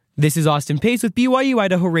This is Austin Pace with BYU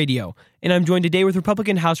Idaho Radio, and I'm joined today with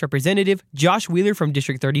Republican House Representative Josh Wheeler from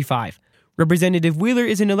District 35. Representative Wheeler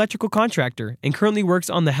is an electrical contractor and currently works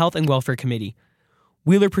on the Health and Welfare Committee.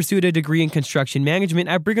 Wheeler pursued a degree in construction management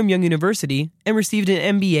at Brigham Young University and received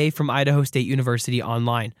an MBA from Idaho State University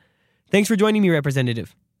online. Thanks for joining me,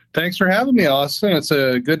 Representative. Thanks for having me, Austin. It's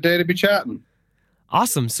a good day to be chatting.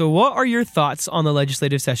 Awesome. So what are your thoughts on the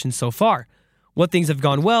legislative session so far? What things have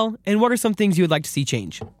gone well, and what are some things you would like to see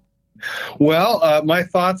change? Well, my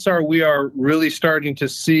thoughts are we are really starting to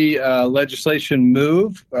see legislation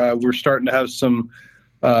move. We're starting to have some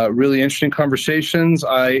really interesting conversations.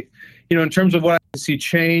 In terms of what I see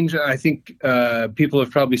change, I think people have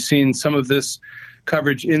probably seen some of this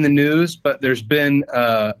coverage in the news, but there's been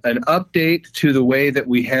an update to the way that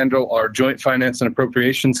we handle our Joint Finance and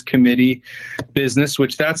Appropriations Committee business,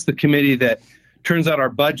 which that's the committee that turns out our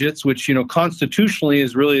budgets, which, constitutionally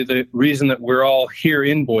is really the reason that we're all here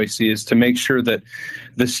in Boise, is to make sure that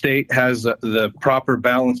the state has the proper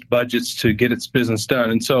balanced budgets to get its business done.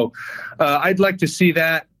 And so I'd like to see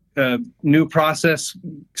that new process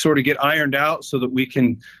sort of get ironed out so that we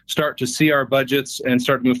can start to see our budgets and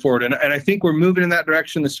start to move forward. And I think we're moving in that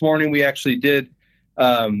direction. This morning, we actually did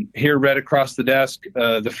here read across the desk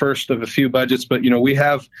the first of a few budgets, but we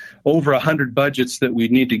have over 100 budgets that we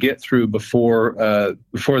need to get through before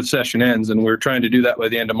the session ends, and we're trying to do that by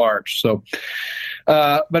the end of March. So,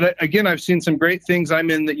 but again, I've seen some great things. I'm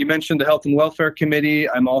in that you mentioned the Health and Welfare Committee.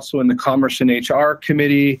 I'm also in the Commerce and HR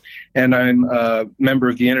Committee, and I'm a member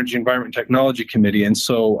of the Energy, Environment, and Technology Committee. And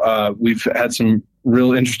so we've had some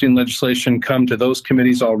real interesting legislation come to those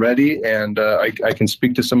committees already, and I can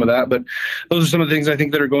speak to some of that. But those are some of the things I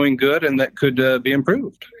think that are going good and that could be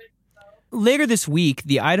improved. Later this week,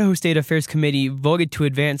 the Idaho State Affairs Committee voted to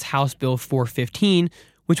advance House Bill 415,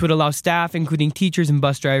 which would allow staff, including teachers and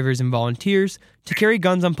bus drivers and volunteers, to carry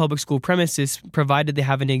guns on public school premises, provided they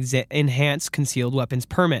have an enhanced concealed weapons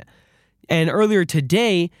permit. And earlier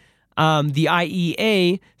today, the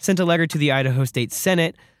IEA sent a letter to the Idaho State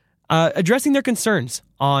Senate addressing their concerns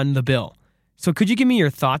on the bill. So could you give me your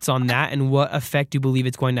thoughts on that and what effect you believe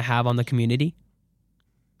it's going to have on the community?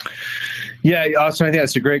 Yeah, Austin, I think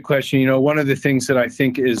that's a great question. One of the things that I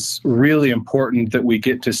think is really important that we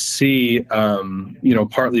get to see,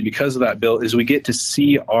 partly because of that bill, is we get to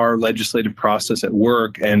see our legislative process at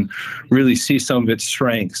work and really see some of its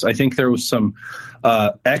strengths. I think there was some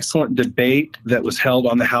excellent debate that was held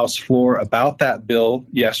on the House floor about that bill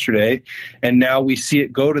yesterday, and now we see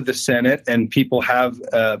it go to the Senate, and people have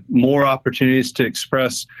more opportunities to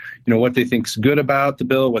express, what they think is good about the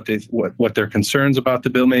bill, what their concerns about the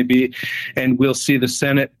bill may be, and we'll see the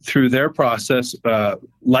Senate through their process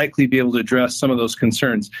likely be able to address some of those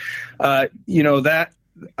concerns. I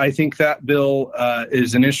think that bill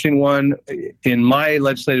is an interesting one. In my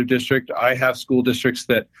legislative district, I have school districts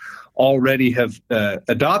that already have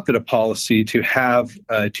adopted a policy to have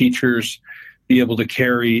teachers be able to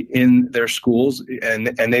carry in their schools, and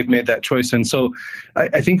they've made that choice. And so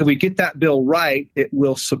I think if we get that bill right, it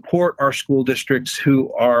will support our school districts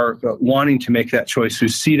who are wanting to make that choice, who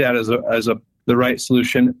see that as the right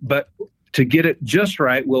solution. But to get it just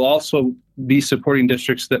right, we'll also be supporting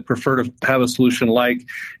districts that prefer to have a solution like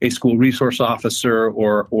a school resource officer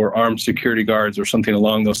or armed security guards or something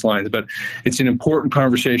along those lines. But it's an important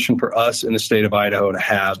conversation for us in the state of Idaho to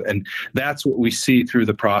have, and that's what we see through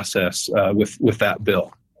the process with that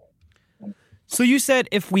bill. So you said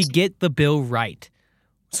if we get the bill right,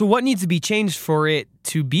 so what needs to be changed for it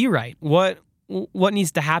to be right? What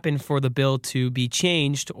needs to happen for the bill to be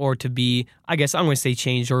changed or to be, I guess I'm going to say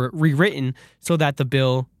changed or rewritten so that the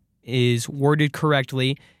bill is worded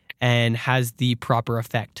correctly and has the proper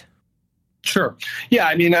effect? Sure.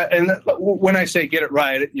 Yeah, and when I say get it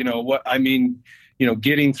right, what I mean,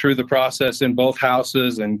 getting through the process in both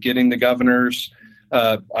houses and getting the governor's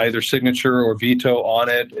either signature or veto on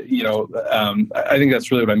it, I think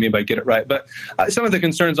that's really what I mean by get it right. But some of the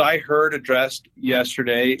concerns I heard addressed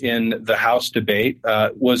yesterday in the House debate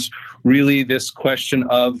was really this question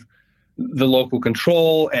of the local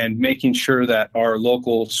control and making sure that our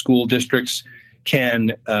local school districts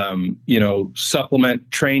can,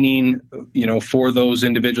 supplement training, for those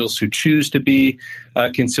individuals who choose to be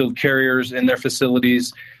concealed carriers in their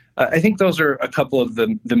facilities. I think those are a couple of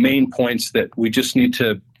the main points that we just need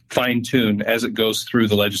to fine tune as it goes through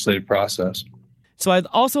the legislative process. So I'd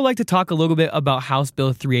also like to talk a little bit about House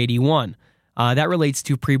Bill 381. That relates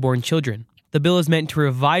to preborn children. The bill is meant to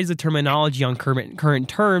revise the terminology on current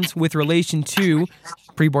terms with relation to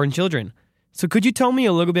preborn children. So could you tell me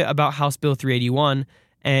a little bit about House Bill 381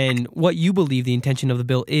 and what you believe the intention of the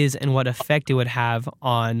bill is and what effect it would have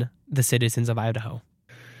on the citizens of Idaho?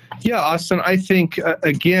 Yeah, Austin, I think,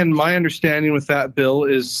 again, my understanding with that bill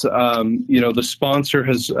is, the sponsor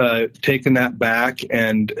has taken that back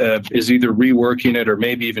and is either reworking it or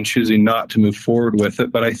maybe even choosing not to move forward with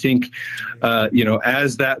it. But I think,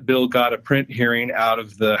 as that bill got a print hearing out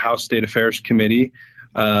of the House State Affairs Committee,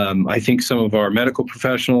 I think some of our medical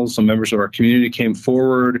professionals, some members of our community came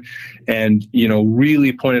forward and,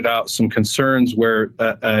 really pointed out some concerns where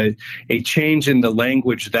a change in the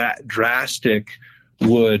language that drastic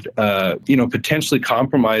would, potentially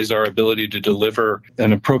compromise our ability to deliver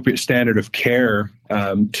an appropriate standard of care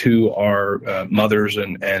to our mothers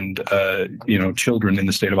and children in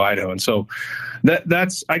the state of Idaho. And so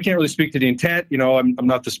that's I can't really speak to the intent. I'm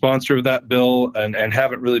not the sponsor of that bill and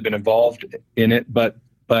haven't really been involved in it, but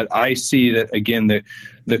I see that, again,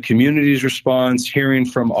 the community's response, hearing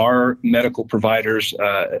from our medical providers,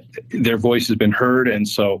 their voice has been heard. And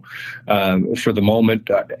so for the moment,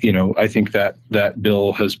 I think that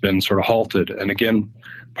bill has been sort of halted. And again,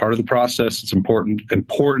 part of the process, it's important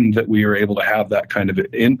that we are able to have that kind of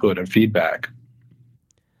input and feedback.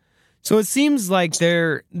 So it seems like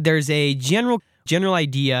there's a general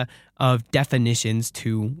idea of definitions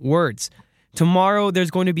to words. Tomorrow,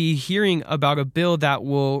 there's going to be a hearing about a bill that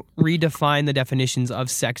will redefine the definitions of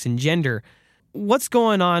sex and gender. What's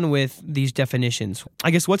going on with these definitions?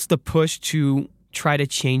 I guess what's the push to try to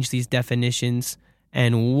change these definitions,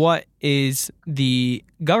 and what is the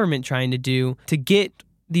government trying to do to get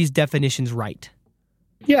these definitions right?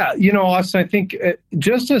 Yeah, Austin, I think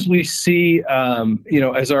just as we see,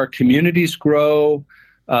 as our communities grow,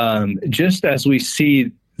 just as we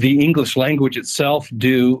see the English language itself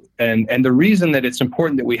do, and the reason that it's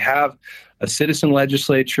important that we have a citizen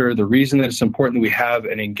legislature, the reason that it's important that we have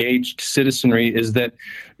an engaged citizenry is that,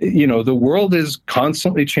 the world is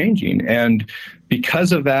constantly changing. And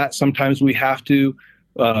because of that, sometimes we have to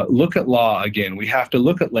look at law again. We have to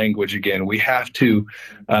look at language again. We have to,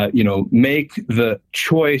 make the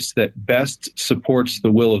choice that best supports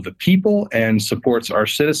the will of the people and supports our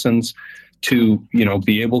citizens to,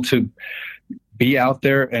 be able to be out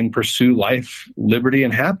there and pursue life, liberty,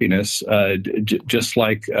 and happiness, just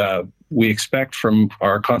like we expect from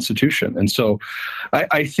our Constitution. And so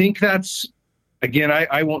I think that's, again,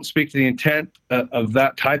 I won't speak to the intent of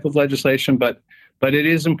that type of legislation, but it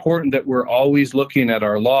is important that we're always looking at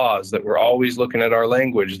our laws, that we're always looking at our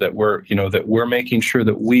language, that we're making sure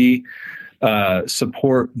that we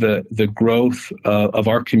support the growth of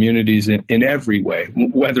our communities in every way,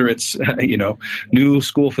 whether it's new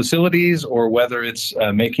school facilities or whether it's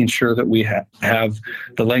making sure that we have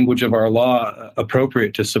the language of our law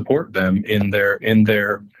appropriate to support them in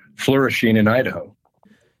their flourishing in Idaho.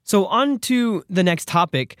 So on to the next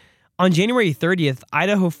topic. On January 30th,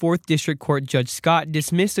 Idaho 4th District Court Judge Scott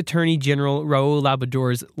dismissed Attorney General Raul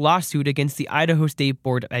Labrador's lawsuit against the Idaho State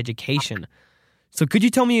Board of Education. So could you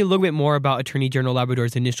tell me a little bit more about Attorney General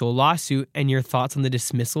Labrador's initial lawsuit and your thoughts on the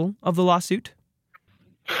dismissal of the lawsuit?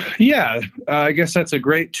 Yeah, I guess that's a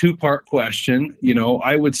great two-part question.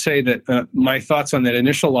 I would say that my thoughts on that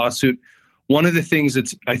initial lawsuit, one of the things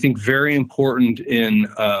that's, I think, very important in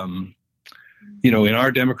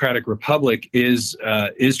our democratic republic is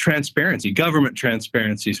transparency, government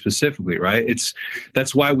transparency specifically, right?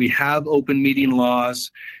 That's why we have open meeting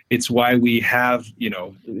laws. It's why we have,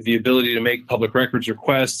 the ability to make public records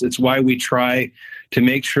requests. It's why we try to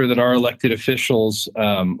make sure that our elected officials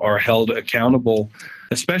are held accountable,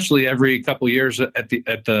 especially every couple of years at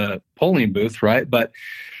the polling booth, right? But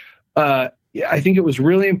I think it was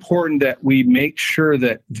really important that we make sure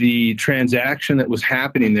that the transaction that was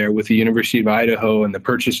happening there with the University of Idaho and the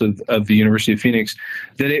purchase of the University of Phoenix,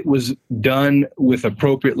 that it was done with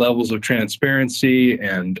appropriate levels of transparency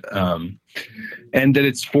and that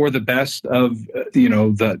it's for the best of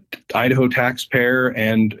the Idaho taxpayer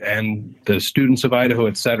and the students of Idaho,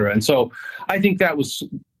 et cetera. And so I think that was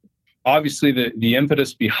obviously the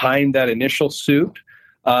impetus behind that initial suit.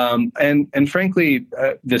 And frankly,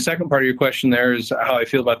 the second part of your question there is how I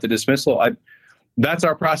feel about the dismissal. That's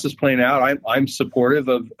our process playing out. I'm supportive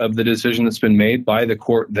of the decision that's been made by the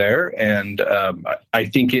court there. And I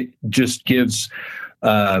think it just gives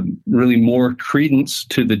really more credence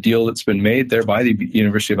to the deal that's been made there by the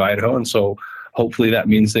University of Idaho. And so hopefully that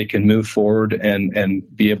means they can move forward and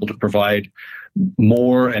be able to provide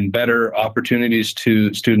more and better opportunities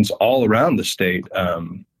to students all around the state.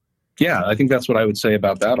 Yeah, I think that's what I would say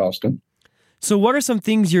about that, Austin. So what are some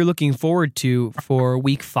things you're looking forward to for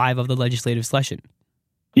week 5 of the legislative session?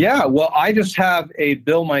 Yeah, well, I just have a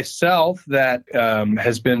bill myself that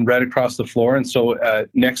has been read across the floor. And so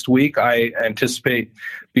next week, I anticipate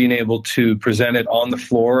being able to present it on the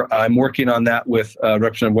floor. I'm working on that with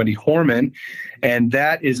Representative Wendy Horman. And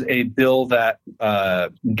that is a bill that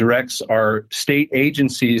directs our state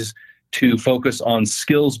agencies to focus on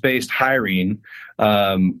skills-based hiring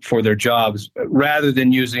for their jobs rather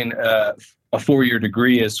than using a four-year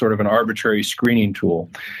degree as sort of an arbitrary screening tool.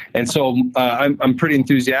 And so I'm pretty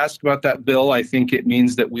enthusiastic about that bill. I think it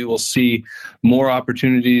means that we will see more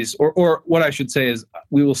opportunities, or what I should say is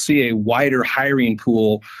we will see a wider hiring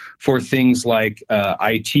pool for things like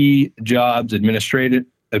IT jobs, administrative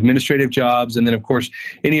jobs, and then, of course,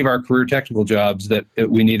 any of our career technical jobs that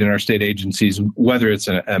we need in our state agencies, whether it's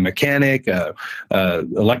a mechanic,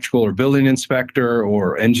 electrical or building inspector,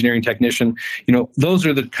 or engineering technician. Those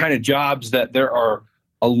are the kind of jobs that there are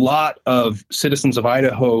a lot of citizens of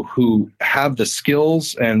Idaho who have the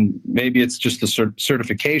skills, and maybe it's just the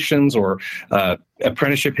certifications or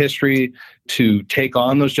apprenticeship history to take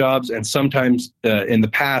on those jobs. And sometimes in the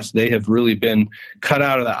past, they have really been cut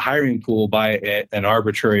out of that hiring pool by an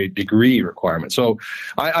arbitrary degree requirement. So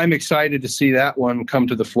I'm excited to see that one come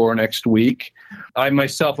to the floor next week. I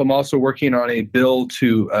myself am also working on a bill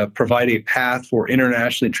to provide a path for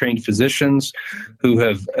internationally trained physicians who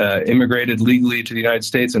have immigrated legally to the United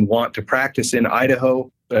States and want to practice in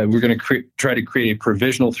Idaho. We're going to try to create a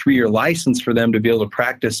provisional 3-year license for them to be able to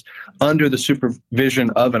practice under the supervision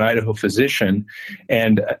of an Idaho physician.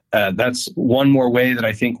 And that's one more way that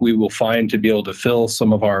I think we will find to be able to fill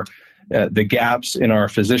some of our the gaps in our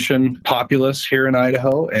physician populace here in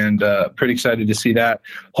Idaho. And pretty excited to see that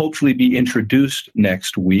hopefully be introduced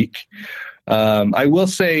next week. I will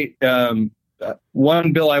say,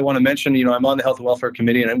 one bill I want to mention, I'm on the Health and Welfare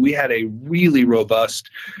Committee, and we had a really robust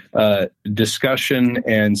discussion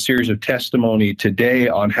and series of testimony today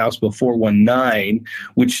on House Bill 419,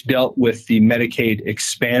 which dealt with the Medicaid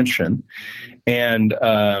expansion. And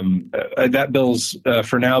that bill's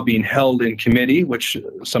for now being held in committee, which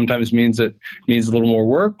sometimes means it needs a little more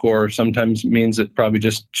work, or sometimes means it probably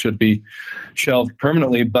just should be shelved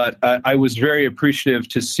permanently. But I was very appreciative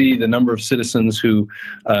to see the number of citizens who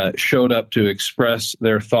showed up to express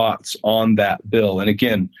their thoughts on that bill. And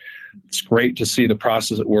again, it's great to see the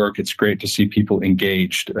process at work. It's great to see people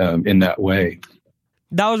engaged in that way.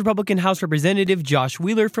 That was Republican House Representative Josh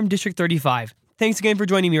Wheeler from District 35. Thanks again for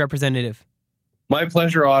joining me, Representative. My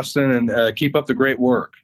pleasure, Austin, and keep up the great work.